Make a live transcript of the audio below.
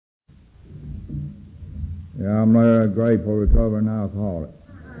Yeah, I'm very grateful recovering alcoholic.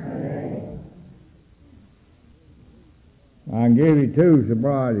 I can give you two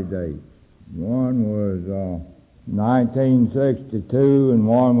sobriety dates. One was 1962 and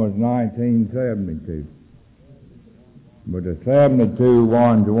one was 1972. But the 72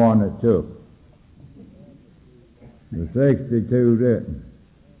 one's the one that took. The 62 didn't.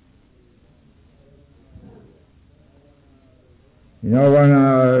 You know, when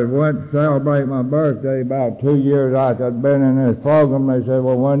I went to celebrate my birthday about 2 years after I'd been in this program, they said,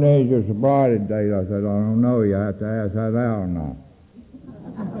 well, when is your sobriety date? I said, I don't know. You have to ask that Al now.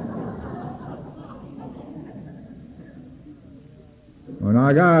 When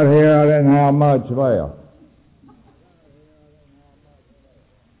I got here, I didn't have much left.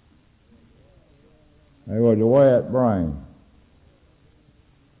 It was a wet brain.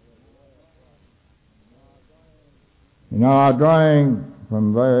 You know, I drank from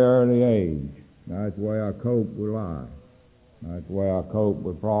a very early age. That's the way I cope with life. That's the way I cope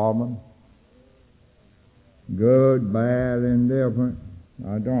with problems. Good, bad, indifferent,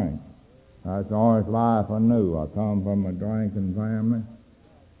 I drank. That's the honest life I knew. I come from a drinking family.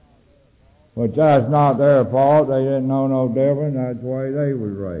 But that's not their fault. They didn't know no different. That's the way they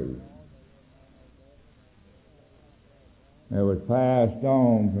was raised. It was passed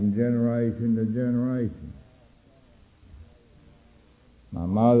on from generation to generation. My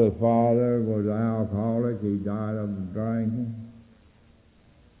mother's father was an alcoholic. He died of drinking.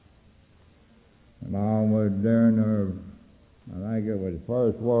 Along with during the, I think it was the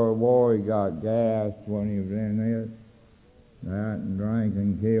First World War, he got gassed when he was in it. That and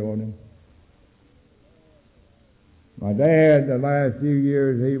drinking killed him. My dad, the last few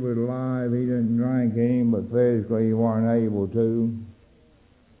years he was alive, he didn't drink any, but physically he wasn't able to.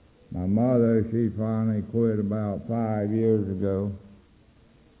 My mother, she finally quit about 5 years ago.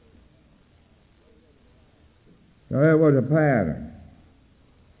 So it was a pattern.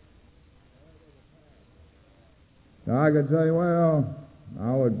 So I could say, well,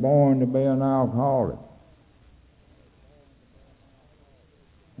 I was born to be an alcoholic.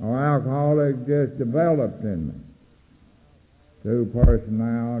 Or alcoholic just developed in me. Through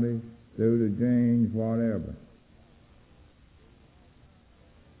personalities, through the genes, whatever.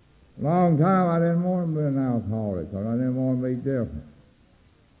 A long time I didn't want to be an alcoholic because I didn't want to be different.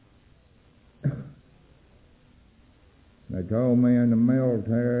 They told me in the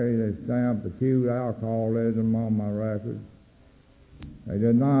military they stamped acute alcoholism on my record. They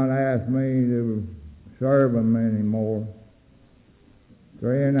did not ask me to serve them anymore.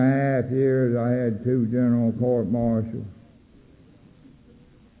 3.5 years I had 2 general court-martials,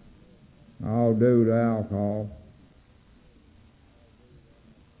 all due to alcohol.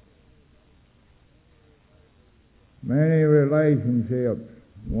 Many relationships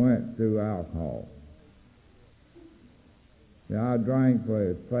went through alcohol. See, I drank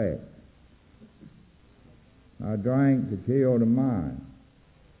for effect. I drank to kill the mind.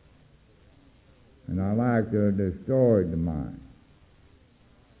 And I like to have destroyed the mind.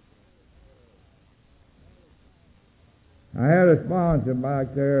 I had a sponsor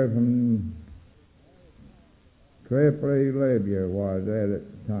back there from Tripoli, Libya, was that at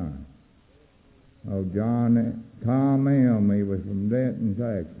the time. Oh, Tom M. He was from Denton,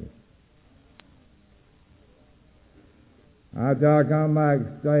 Texas. After I come back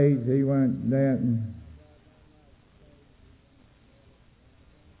to States, he went to Denton.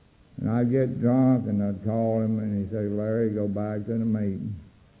 And I'd get drunk and I'd call him and he'd say, Larry, go back to the meeting.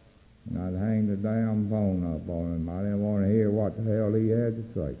 And I'd hang the damn phone up on him. I didn't want to hear what the hell he had to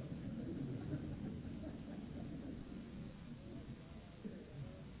say.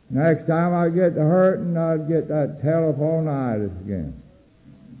 Next time I'd get to hurting, I'd get that telephonitis again.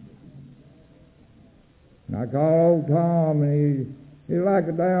 And I called old Tom, and he like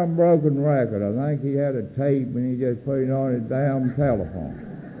a damn broken record. I think he had a tape, and he just put it on his damn telephone.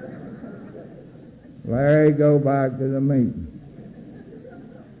 Larry, go back to the meeting.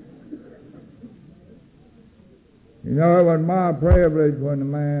 You know, it was my privilege when the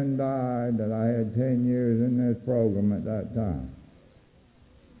man died that I had 10 years in this program at that time.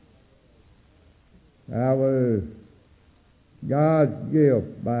 That was God's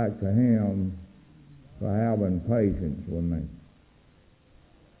gift back to him for having patience with me.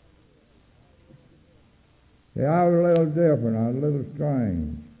 See, I was a little different. I was a little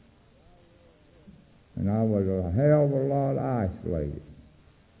strange. And I was a hell of a lot isolated.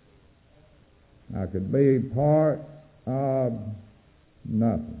 I could be part of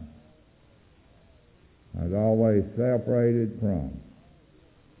nothing. I was always separated from.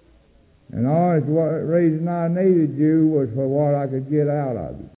 And the only reason I needed you was for what I could get out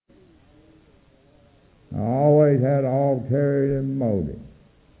of you. I always had an ulterior motive.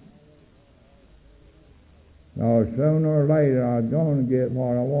 So sooner or later I was going to get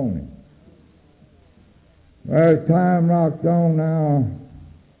what I wanted. Well, as time rocked on now,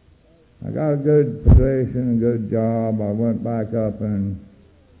 I got a good position, a good job. I went back up in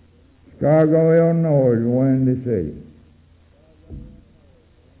Chicago, Illinois, to Windy City.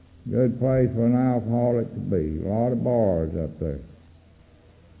 Good place for an alcoholic to be. A lot of bars up there.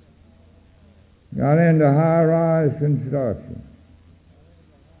 Got into high-rise construction.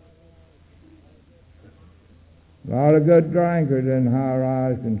 A lot of good drinkers in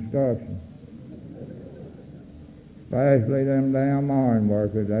high-rise construction. Especially them damn iron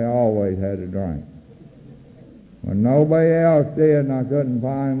workers, they always had a drink. When nobody else did and I couldn't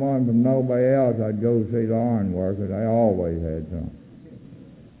find one from nobody else, I'd go see the iron workers. They always had some.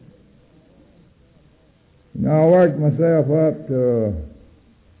 You know, I worked myself up to a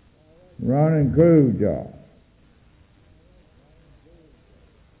running crew job.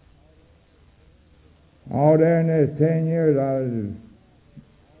 All during this 10 years,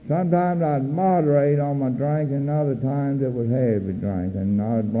 sometimes I'd moderate on my drinking, other times it was heavy drinking, and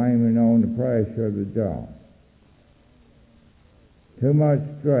I'd blame it on the pressure of the job. Too much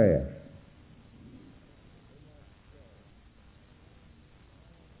stress.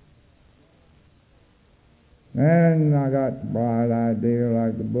 And I got the bright idea,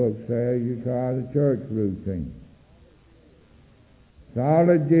 like the book says, you try the church routine.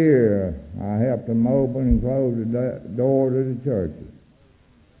 Solid year, I helped them open and close the doors of the churches.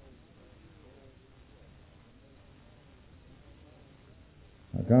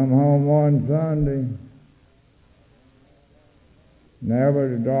 I come home one Sunday, never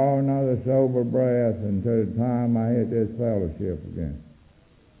to draw another sober breath until the time I hit this fellowship again.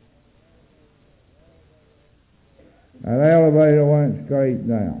 That elevator went straight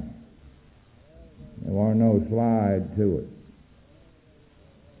down. There wasn't no slide to it.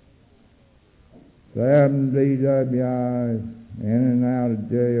 7 DWIs, in and out of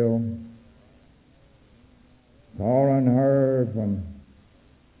jail, calling her from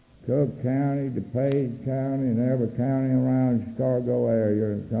Cook County, DuPage County, and every county around the Chicago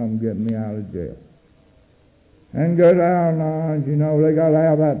area to come get me out of jail. And good lines, you know, they got to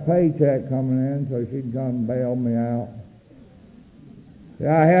have that paycheck coming in, so she'd come bail me out. See,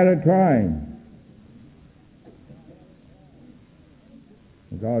 I had a train.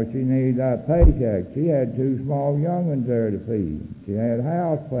 Because she needed that paycheck. She had 2 small young'uns there to feed. She had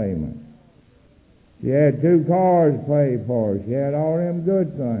house payments. She had 2 cars to pay for. She had all them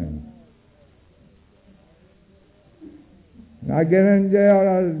good things. And I get in jail,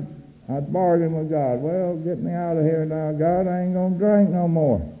 I'd bargain with God. Well, get me out of here now, God. I ain't going to drink no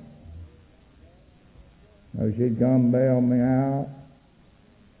more. So she'd come bail me out.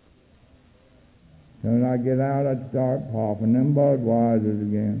 Soon as I get out, I'd start popping them Budweisers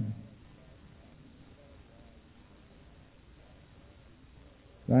again.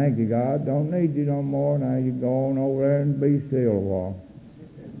 Thank you, God. Don't need you no more. Now you go on over there and be still a while.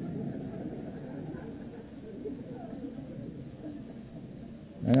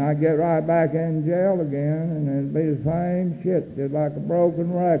 And I'd get right back in jail again, and it'd be the same shit, just like a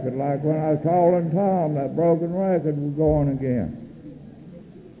broken record. Like when I was calling Tom, that broken record was going again.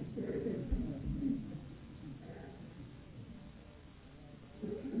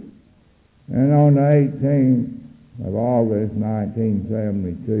 And on the 18th of August,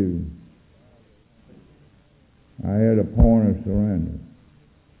 1972, I hit a point of surrender.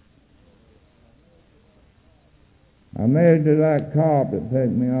 I made it to that cop that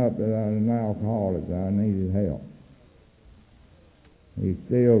picked me up that I was an alcoholic, that I needed help. He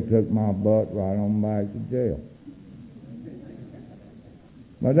still took my butt right on back to jail.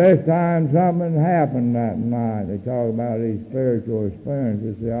 But this time something happened that night. They talk about these spiritual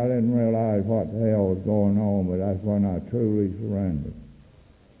experiences. See, I didn't realize what the hell was going on, but that's when I truly surrendered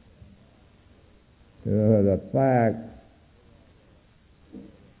to the fact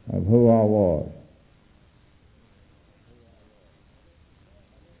of who I was.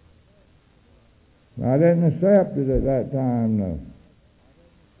 I didn't accept it at that time, though.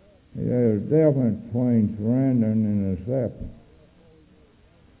 There's a difference between surrendering and accepting.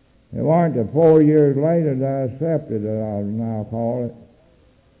 It wasn't until 4 years later that I accepted that I was an alcoholic.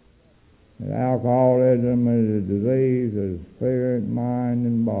 That alcoholism is a disease of the spirit, mind,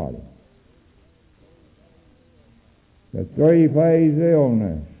 and body. The 3-phase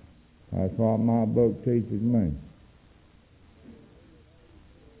illness. That's what my book teaches me.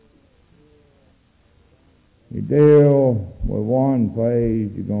 You deal with one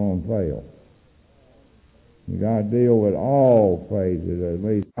phase, you're going to fail. You got to deal with all phases, at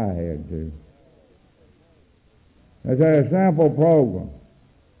least I had to. It's a simple program.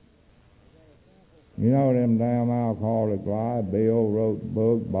 You know them damn alcoholic lies. Bill wrote the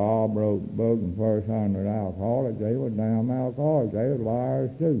book, Bob wrote the book, and first 100 alcoholics, they were damn alcoholics. They were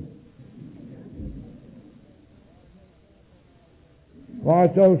liars too.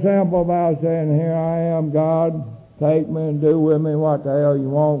 What's so simple about saying, here I am, God, take me and do with me what the hell you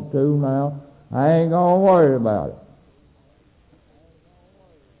want to now. I ain't going to worry about it.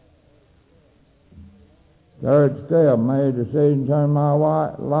 Third step, made a decision to turn my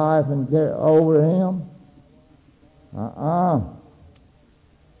life and get over to Him.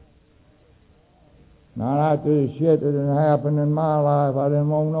 Not after the shit that had happened in my life. I didn't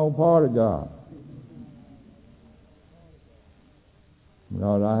want no part of God.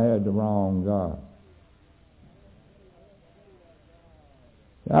 Because I had the wrong God.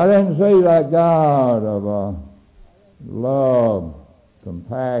 I didn't see that God of love,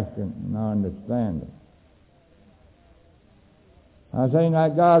 compassion, and understanding. I seen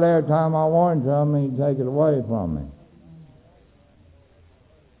that God every time I wanted something, He'd take it away from me.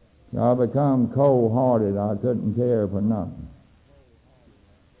 I become cold-hearted. I couldn't care for nothing.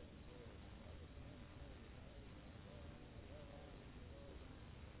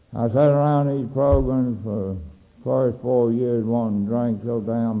 I sat around these programs for the first 4 years wanting to drink so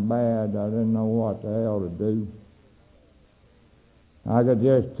damn bad I didn't know what the hell to do. I could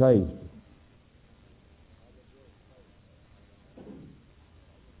just taste it.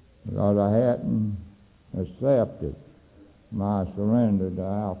 Because I hadn't accepted my surrender to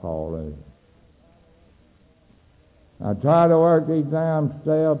alcoholism. I tried to work these damn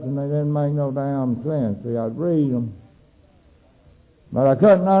steps and they didn't make no damn sense. See, I'd read them, but I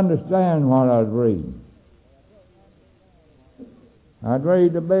couldn't understand what I'd read. I'd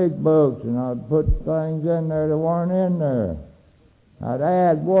read the big books and I'd put things in there that weren't in there. I'd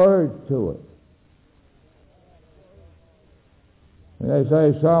add words to it. They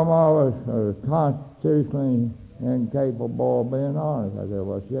say some of us are constitutionally incapable of being honest. I said,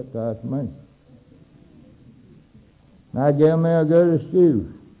 well, shit, that's me. That gave me a good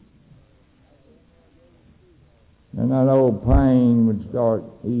excuse. And that old pain would start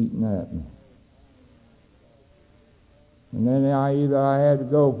eating at me. And then either I had to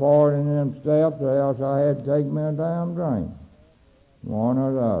go forward in them steps or else I had to take me a damn drink. One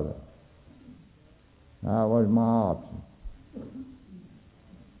or the other. That was my option.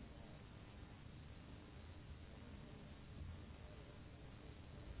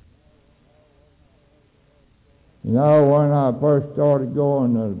 You know, when I first started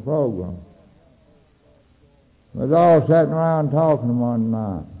going to the program, we was all sitting around talking one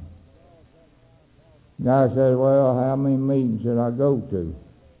night. The guy said, well, how many meetings should I go to?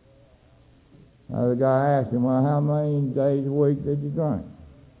 The guy asked him, well, how many days a week did you drink?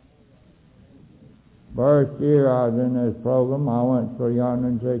 First year I was in this program, I went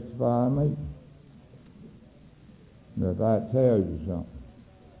 365 meetings. If that tells you something.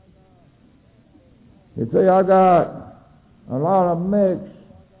 You see, I got a lot of mixed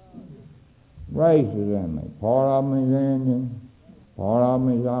races in me. Part of them is Indian, part of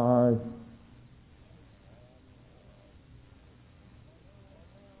them is Irish.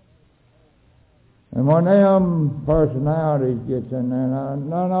 And when them personalities gets in there,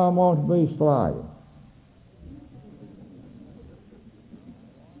 none of them wants to be slighted.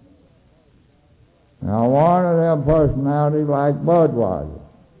 Now, one of them personalities like Budweiser.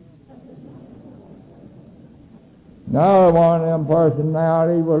 Another one of them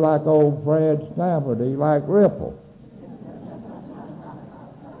personalities was like old Fred Stanford. He liked Ripple.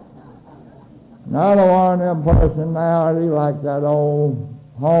 Another one of them personalities like that old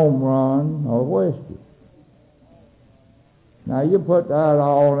home run or whiskey. Now you put that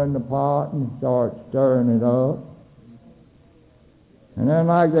all in the pot and start stirring it up. And then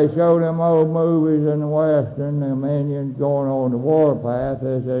like they show them old movies in the Western, them Indians going on the warpath,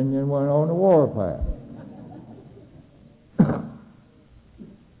 this Indian went on the warpath.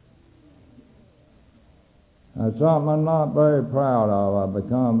 That's something I'm not very proud of. I've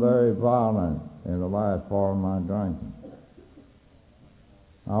become very violent in the last part of my drinking.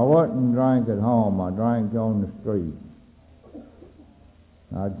 I wouldn't drink at home. I drank on the street.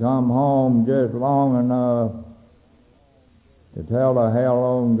 I'd come home just long enough to tell the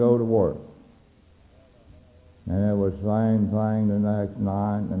hell and go to work. And it was the same thing the next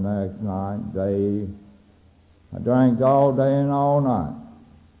night, day. I drank all day and all night.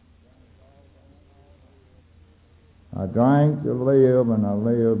 I drank to live and I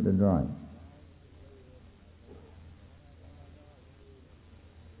lived to drink.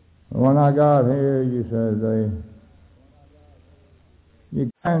 When I got here, you said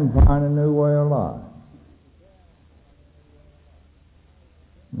you can find a new way of life.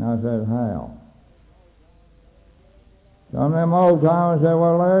 And I said, how? Some of them old timers said,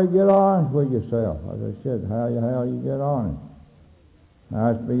 well, Larry, get honest with yourself. I said, shit, how you get honest?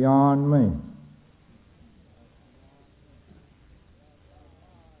 That's beyond me.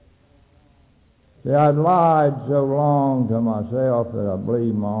 See, I'd lied so long to myself that I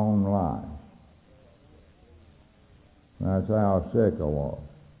believed my own lie. That's how sick I was.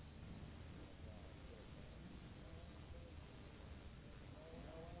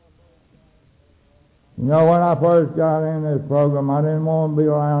 You know, when I first got in this program, I didn't want to be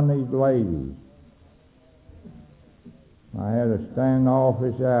around these ladies. I had a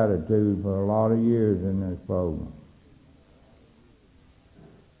standoffish attitude for a lot of years in this program.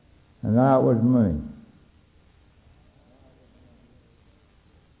 And that was me.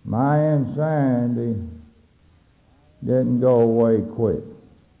 My insanity didn't go away quick.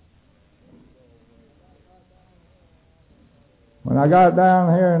 When I got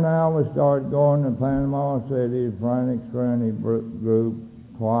down here now, we started going to Panama City, Frantic Serenity Group,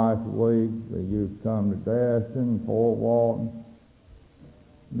 twice a week. They used to come to Destin, Fort Walton,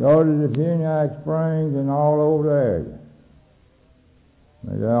 go to the Funiac Springs and all over the area.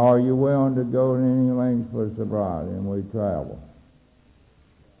 They said, are you willing to go to any length for sobriety? And we traveled.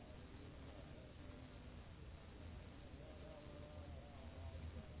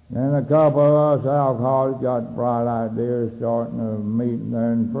 Then a couple of us alcoholics got bright ideas starting a meeting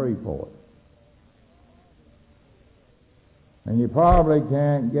there in Freeport. And you probably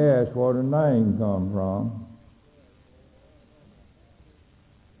can't guess where the name come from.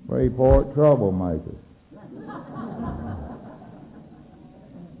 Freeport Troublemakers.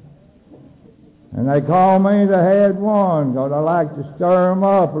 And they call me the head one because I like to stir them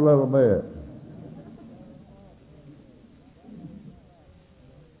up a little bit.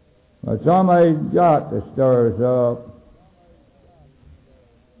 But somebody's got to stir us up,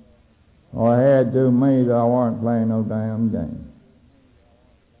 or I had to me that I weren't playing no damn game.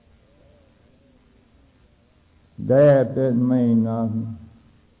 Death didn't mean nothing.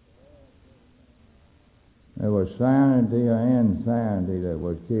 It was sanity or insanity that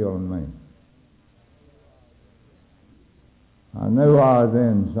was killing me. I knew I was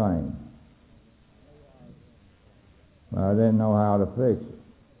insane, but I didn't know how to fix it.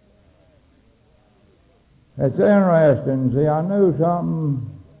 It's interesting, see, I knew something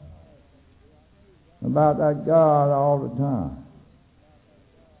about that God all the time.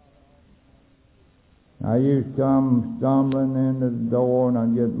 I used to come stumbling into the door and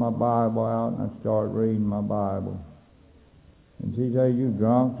I'd get my Bible out and I'd start reading my Bible. And she'd say, you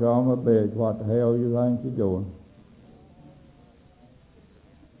drunk son of a bitch, what the hell you think you're doing?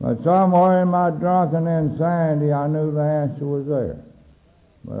 But somewhere in my drunken insanity, I knew the answer was there,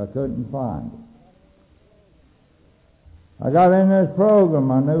 but I couldn't find it. I got in this program,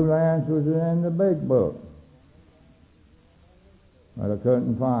 I knew the answer was in the big book, but I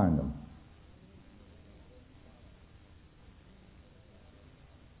couldn't find them.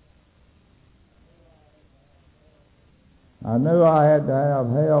 I knew I had to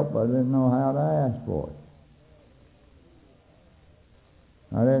have help, but I didn't know how to ask for it.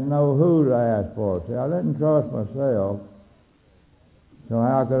 I didn't know who to ask for it. See, I didn't trust myself, so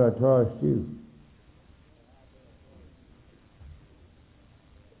how could I trust you?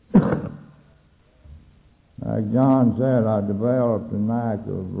 Like John said, I developed a knack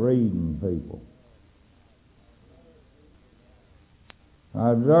of reading people.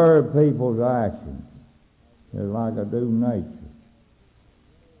 I observe people's actions just like I do nature.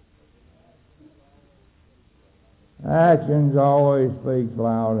 Actions always speak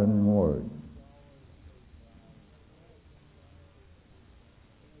louder than words.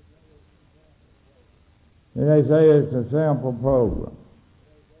 And they say it's a simple program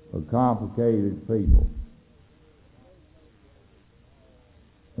for complicated people.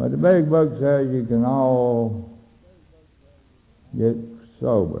 But the big book says you can all get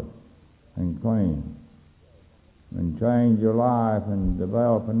sober and clean and change your life and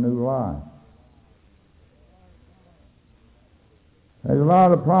develop a new life. There's a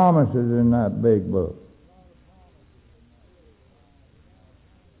lot of promises in that big book.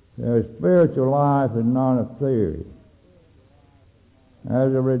 Their spiritual life is not a theory.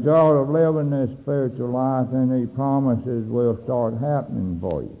 As a result of living this spiritual life, then these promises will start happening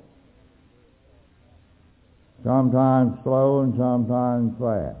for you. Sometimes slow and sometimes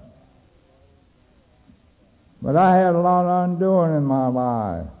fast. But I had a lot of undoing in my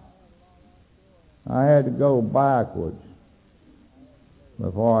life. I had to go backwards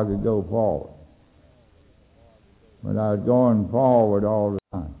before I could go forward. But I was going forward all the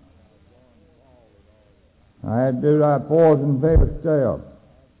time. I had to do that fourth and fifth step.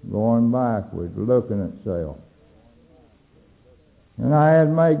 going backwards, looking at self. And I had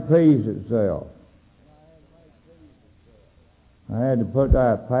to make peace with self. I had to put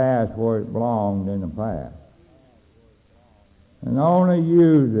that past where it belonged in the past. And only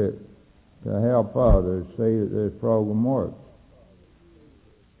use it to help others see that this program works.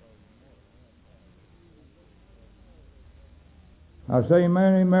 I see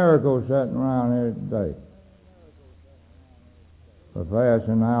many miracles sitting around here today.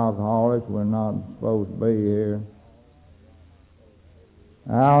 Professing alcoholics were not supposed to be here.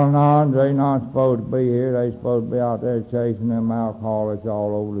 Al-Anons, they're not supposed to be here. They're supposed to be out there chasing them alcoholics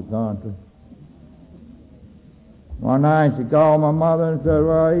all over the country. One night she called my mother and said,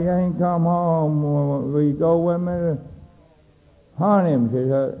 well, he ain't come home. Will you go with me to hunt him? She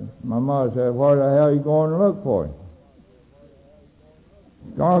said, my mother said, where the hell are you going to look for him?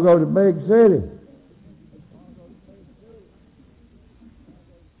 He's going to go to the big city.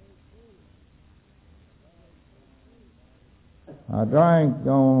 I drank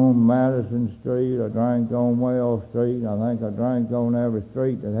on Madison Street, I drank on Wells Street, I think I drank on every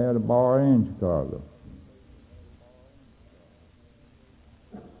street that had a bar in Chicago.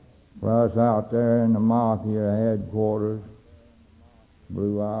 Plus out there in the Mafia headquarters,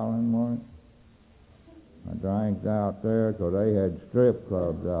 Blue Island, wasn't it? I drank out there because they had strip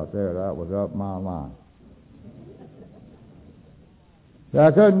clubs out there. That was up my line. See, I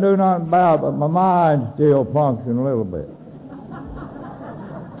couldn't do nothing about it, but my mind still functioned a little bit.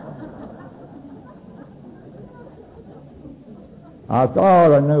 I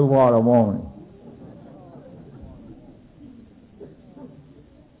thought I knew what I wanted.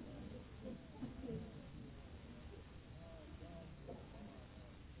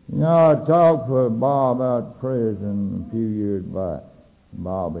 You know, I talked with Bob out of prison a few years back.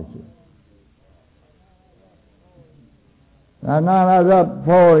 Bobby said. That night I was up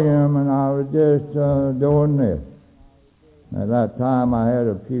before him and I was just doing this. At that time I had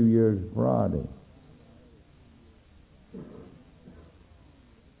a few years of Friday.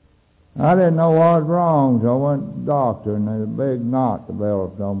 I didn't know what was wrong, so I went to the doctor, and there's a big knot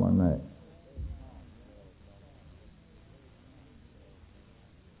developed on my neck.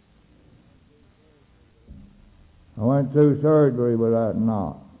 I went through surgery with that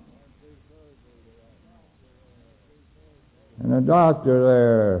knot. And the doctor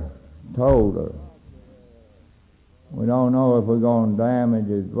there told her, we don't know if we're going to damage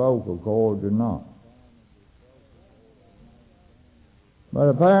his vocal cords or not. But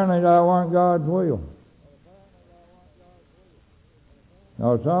apparently that wasn't God's will.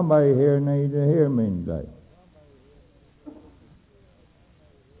 Now somebody here needs to hear me today.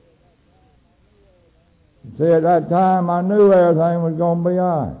 See, at that time I knew everything was going to be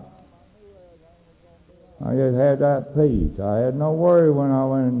all right. I just had that peace. I had no worry when I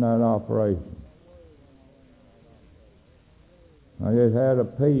went in that operation. I just had a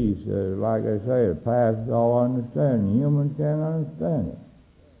peace, like I say, it passes all understanding. Humans can't understand it.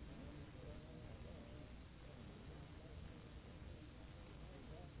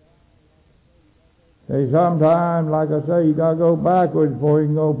 See, sometimes, like I say, you got to go backwards before you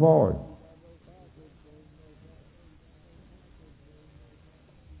can go forward.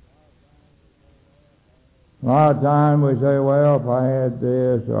 A lot of times we say, well, if I had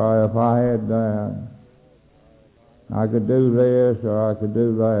this or if I had that, I could do this or I could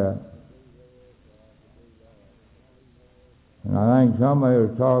do that. And I think somebody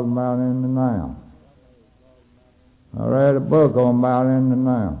was talking about in the now. I read a book on about in the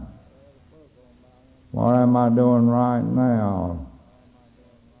now. What am I doing right now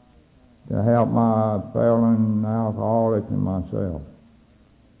to help my felon alcoholic and myself?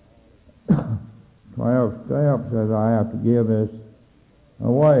 12 steps says I have to give this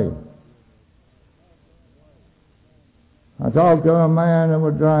away. I talked to a man that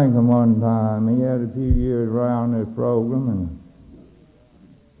was drinking one time. He had a few years around this program, and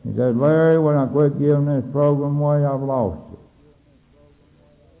he said, Larry, when I quit giving this program away, I've lost it.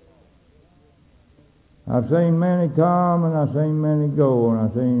 I've seen many come, and I've seen many go, and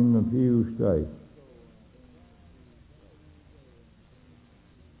I've seen a few stay.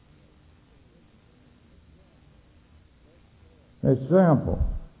 It's simple.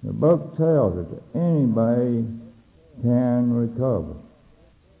 The book tells us that anybody can recover.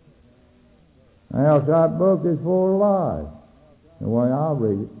 Else that book is full of lies, the way I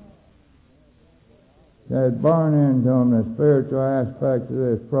read it. It says burn into them the spiritual aspect of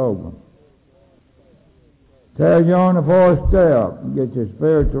this program. Tells you on the 4th step, get your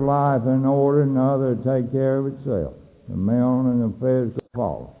spiritual life in order and the other to take care of itself. The mental and the physical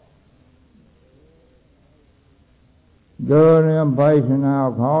follow. doing them patient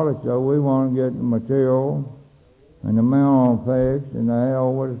alcoholics, so we want to get the material and the mental fixed and the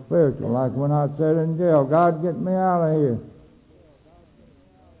hell with the spiritual. Like when I said in jail, God, get me out of here.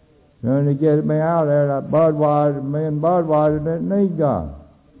 Soon to get me out of there, that Budweiser, me and Budweiser didn't need God.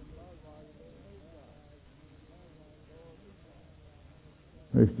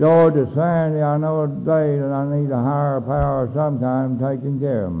 Restored to sanity, I know today that I need a higher power of some kind taking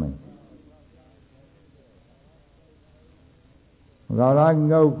care of me. Because I can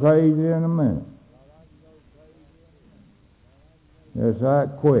go crazy in a minute. Just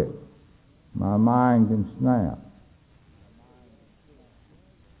that quick. My mind can snap.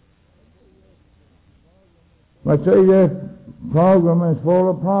 But see, this program is full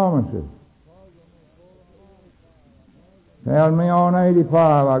of promises. Telling me on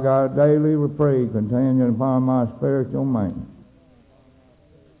 85 I got a daily reprieve contingent upon my spiritual maintenance.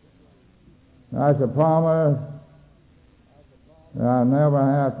 That's a promise that I never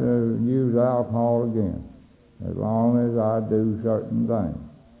have to use alcohol again, as long as I do certain things.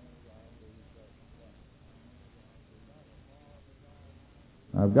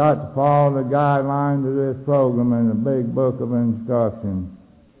 I've got to follow the guidelines of this program in the big book of instructions,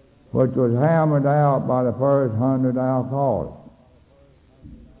 which was hammered out by the first 100 alcoholics.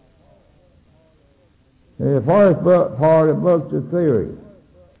 The first part of the book's a theory.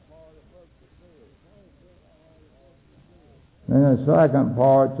 Then the second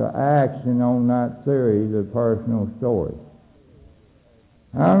part's an action on that theory, the personal story.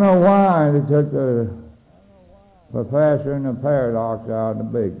 I don't know why they took the professor and the paradox out of the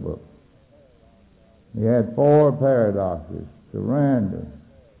big book. He had 4 paradoxes: surrender,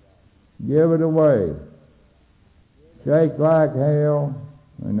 give it away, shake like hell,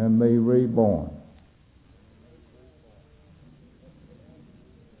 and then be reborn.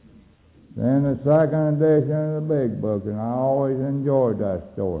 Then the second edition of the big book, and I always enjoyed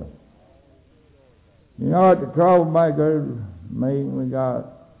that story. You know, at the troublemaker meeting, we got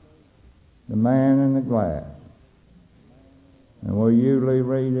the man in the glass. And we usually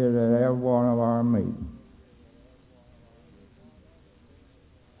read it at every one of our meetings.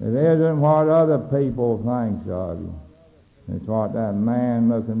 It isn't what other people think of you. It's what that man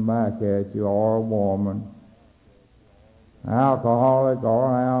looking back at you, or a woman, alcoholic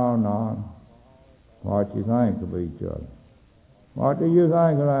or not, what you think of each other. What do you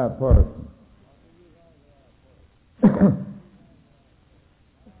think of that person?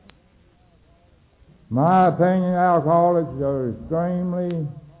 My opinion, alcoholics are extremely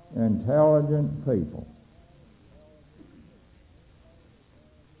intelligent people.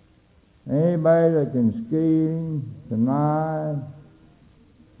 Anybody that can scheme, connive,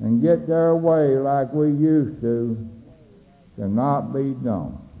 and get their way like we used to cannot be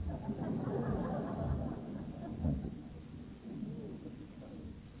done.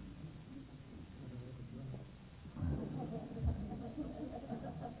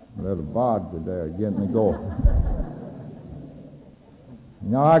 A little vodka there, get me going. You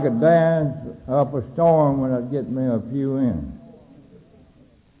know, I could dance up a storm when I'd get me a few in.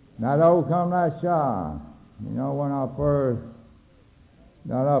 Now, don't come that shy. You know, when I first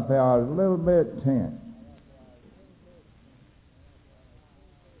got up here, I was a little bit tense.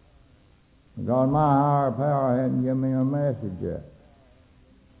 Because my higher power hadn't given me a message yet.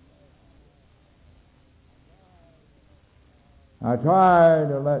 I try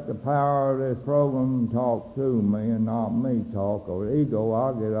to let the power of this program talk through me and not me talk, or ego,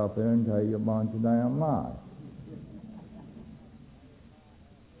 I'll get up there and tell you a bunch of damn lies.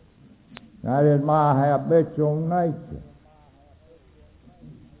 That is my habitual nature.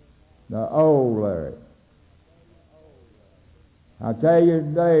 The old Larry. I tell you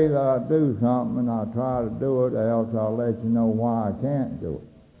today that I do something and I try to do it, else I'll let you know why I can't do it.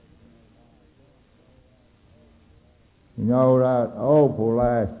 You know, that Opal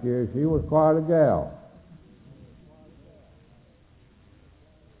last year, she was quite a gal.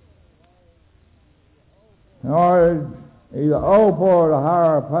 Or either Opal or the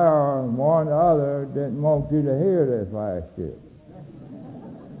higher power, one or the other, didn't want you to hear this last year.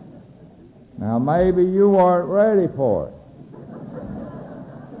 Now, maybe you weren't ready for it.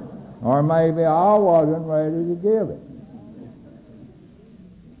 Or maybe I wasn't ready to give it.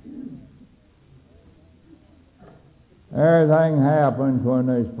 Everything happens when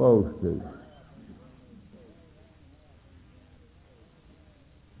they're supposed to.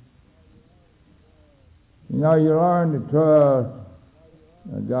 You know, you learn to trust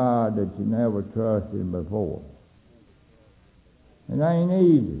a God that you never trusted before. It ain't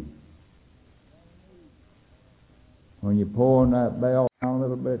easy. when you're pulling that bell down a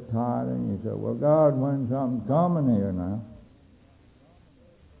little bit tighter, and you say, well, God, when's something coming here now?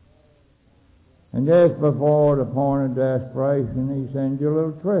 And just before the point of desperation, he sends you a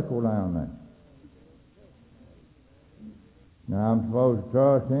little trickle down there. Now, I'm supposed to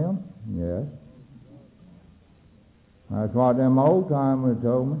trust him? Yes. That's what them old-timers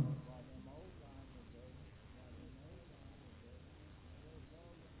told me.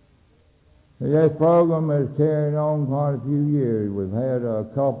 This program has carried on quite a few years. We've had a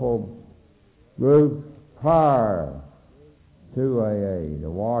couple groups prior to AA, the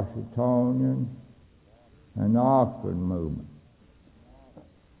Washingtonian and the Oxford movement.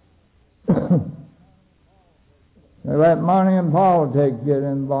 They let money and politics get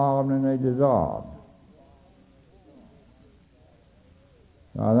involved and they dissolved.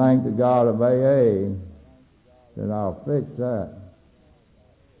 So I thank the God of AA that I'll fix that.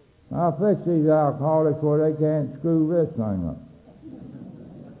 I'll fix these alcoholics where they can't screw this thing up.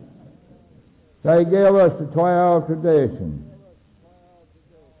 They give us the 12 traditions.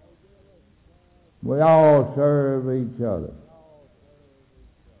 We all serve each other.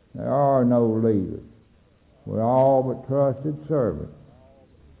 There are no leaders. We're all but trusted servants.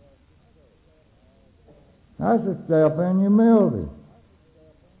 That's a step in humility.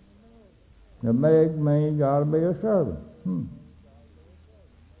 The big me got to be a servant.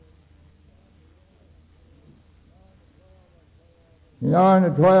 You know, in the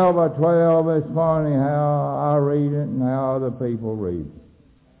 12 by 12, it's funny how I read it and how other people read it.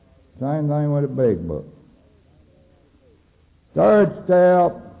 Same thing with a big book. Third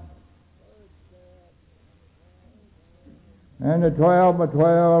step, in the 12 by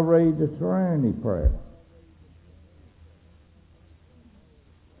 12, read the Serenity Prayer.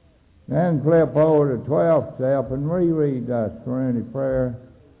 Then flip over to the 12th step and reread that Serenity Prayer.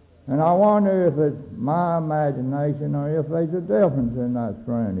 And I wonder if it's my imagination or if there's a difference in that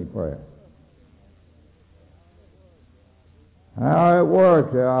Serenity Prayer. How it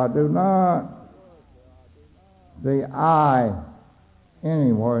works, I do not see I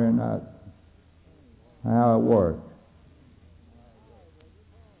anywhere in that, how it works.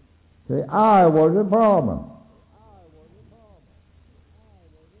 See, I was a problem.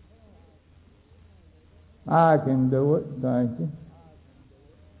 I can do it, thank you.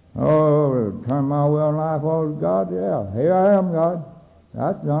 Oh, turn my will and life over to God? Yeah, here I am, God.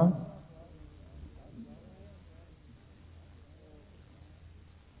 That's done.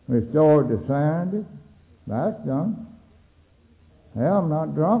 Restored to sanity? That's done. Hell, I'm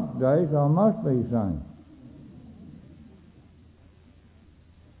not drunk today, so I must be sane.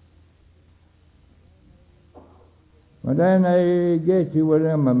 But then they get you with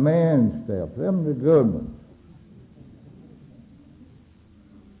them amends steps, them the good ones.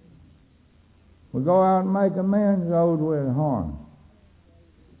 We go out and make amends those with harm.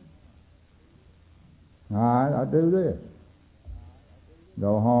 All right, I do this.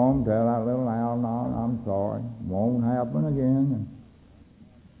 Go home, tell that little Al-Anon, I'm sorry, won't happen again.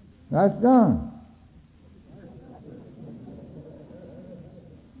 And that's done.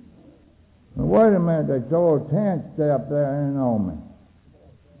 But wait a minute, they throw a 10th step there in on me.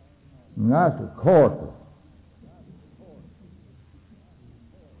 And that's a corporate.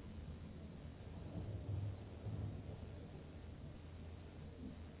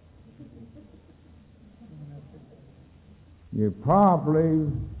 You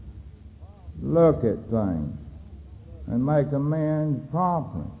properly look at things and make amends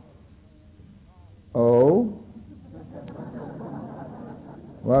properly. Oh?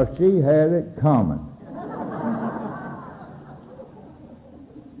 Well, she had it coming.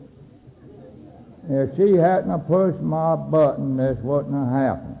 If she hadn't pushed my button, this wouldn't have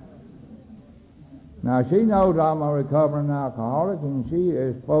happened. Now, she knows I'm a recovering alcoholic, and she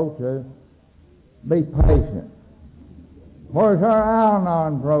is supposed to be patient. Where's her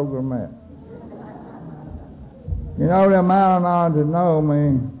Al-Anon program at? You know, them Al-Anons that know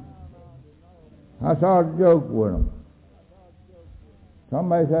me, I started to joke with them.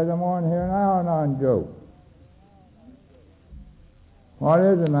 Somebody said, I want to hear an Al-Anon joke. What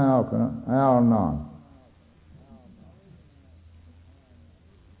is an Al-Anon?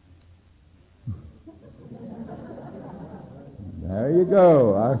 There you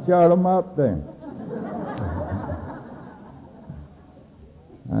go. I shut them up then.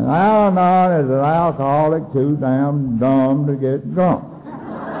 An Al-Anon is an alcoholic too damn dumb to get drunk.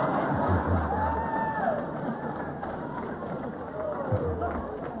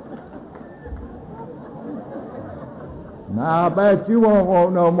 Now, I bet you won't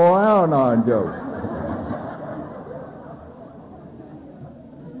want no more Al-Anon jokes.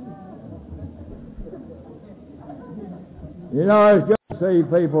 You know, it's good to see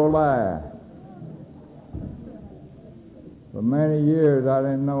people laugh. For many years, I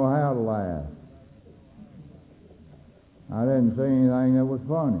didn't know how to laugh. I didn't see anything that was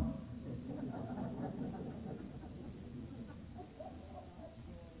funny.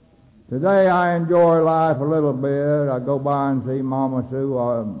 Today, I enjoy life a little bit. I go by and see Mama Sue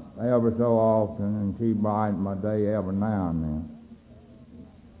ever so often, and she brightens my day every now and then.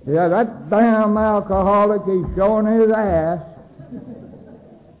 Yeah, that damn alcoholic, he's showing his ass.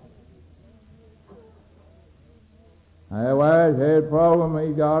 Well, it's his program,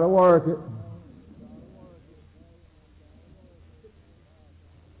 he's got to work it.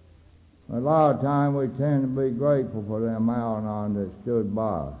 A lot of times we tend to be grateful for them Al-Anon that stood by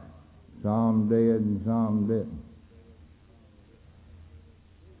us. Some did and some didn't.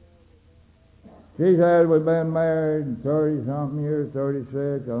 She says we've been married 30-something years, 36,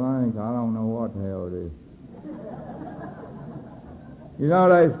 I think. I don't know what the hell it is. You know,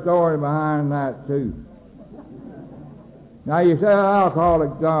 there's a story behind that, too. Now, you say an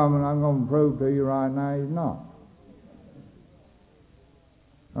alcoholic's dumb, and I'm going to prove to you right now he's not.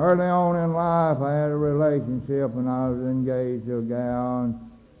 Early on in life, I had a relationship, and I was engaged to a gal, and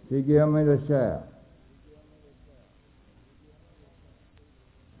she gave me the shaft.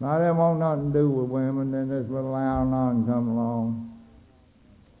 I didn't want nothing to do with women. Then this little Al-Anon come along.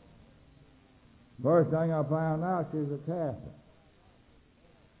 First thing I found out, she's a Catholic.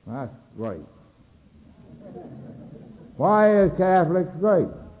 That's great. Why is Catholics great?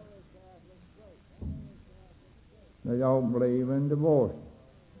 They don't believe in divorce.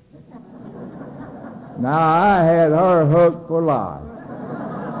 Now, I had her hooked for life.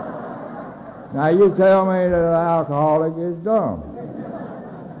 Now, you tell me that an alcoholic is dumb.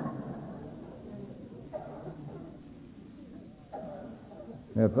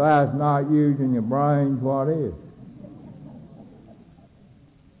 If that's not using your brains, what is?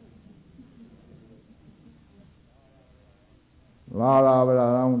 A lot of it,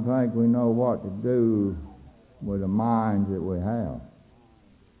 I don't think we know what to do with the minds that we have.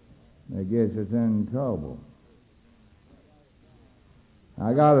 It gets us in trouble.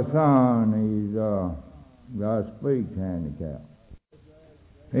 I got a son, he's got a speech handicap.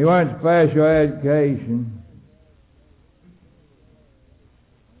 He went to special education.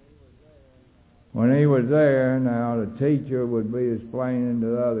 When he was there, now the teacher would be explaining to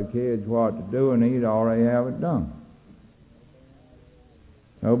the other kids what to do, and he'd already have it done.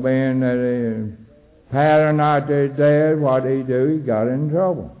 So being that the pattern out there is dead, what did he do? He got in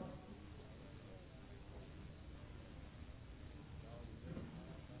trouble.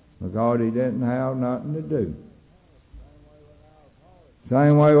 Because he didn't have nothing to do.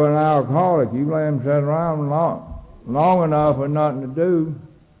 Same way with an alcoholic. You let him sit around long enough with nothing to do,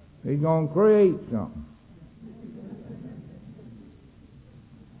 he's going to create something.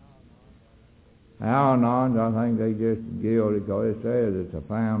 Al-Anons, I think they just guilty because it says it's a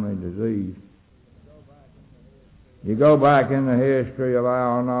family disease. You go back in the history of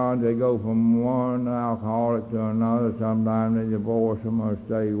Al-Anons, they go from one alcoholic to another. Sometimes they divorce them or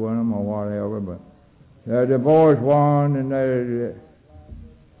stay with them or whatever, but they divorce one and they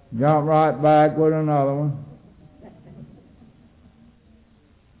jump right back with another one.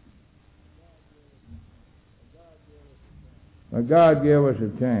 But God give us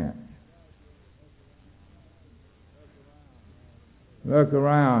a chance. Look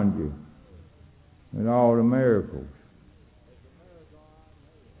around you at all the miracles.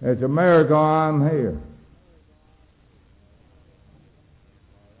 It's a miracle I'm here.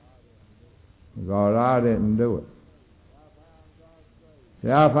 Because I didn't do it.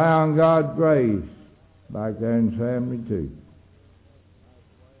 See, I found God's grace back there in 72.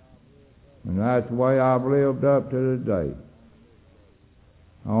 And that's the way I've lived up to today.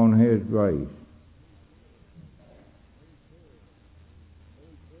 On His grace.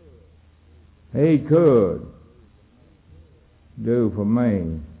 He could do for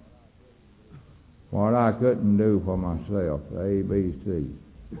me what I couldn't do for myself, the ABC.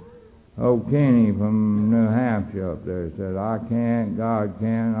 Old Kenny from New Hampshire up there said, I can't, God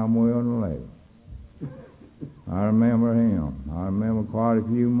can, I'm willing to let it. I remember him. I remember quite a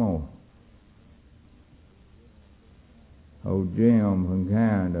few more. Old Jim from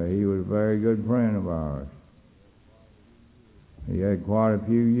Canada, he was a very good friend of ours. He had quite a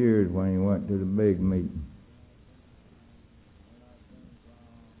few years when he went to the big meeting.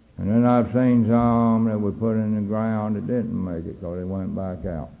 And then I've seen some that we put in the ground that didn't make it because they went back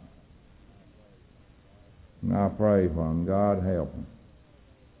out. And I pray for them. God help them.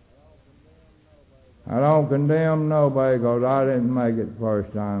 I don't condemn nobody because I didn't make it the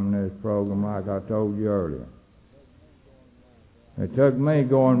first time in this program like I told you earlier. It took me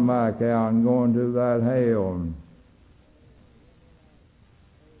going back out and going through that hell and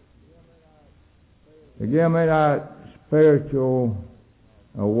to give me that spiritual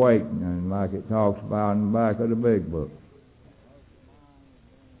awakening like it talks about in the back of the big book.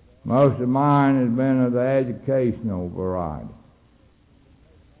 Most of mine has been of the educational variety.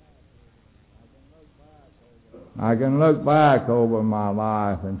 I can look back over my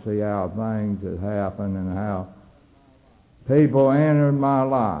life and see how things had happened and how people entered my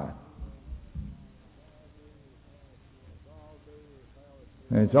life.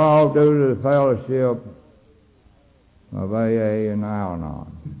 It's all due to the fellowship of AA and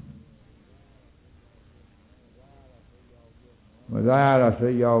Al-Anon. With that, I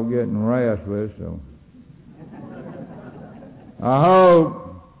see y'all getting restless, so I hope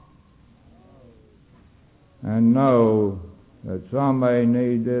and know that somebody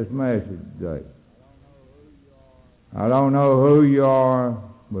needs this message today. I don't know who you are,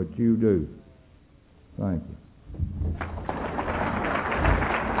 but you do. Thank you.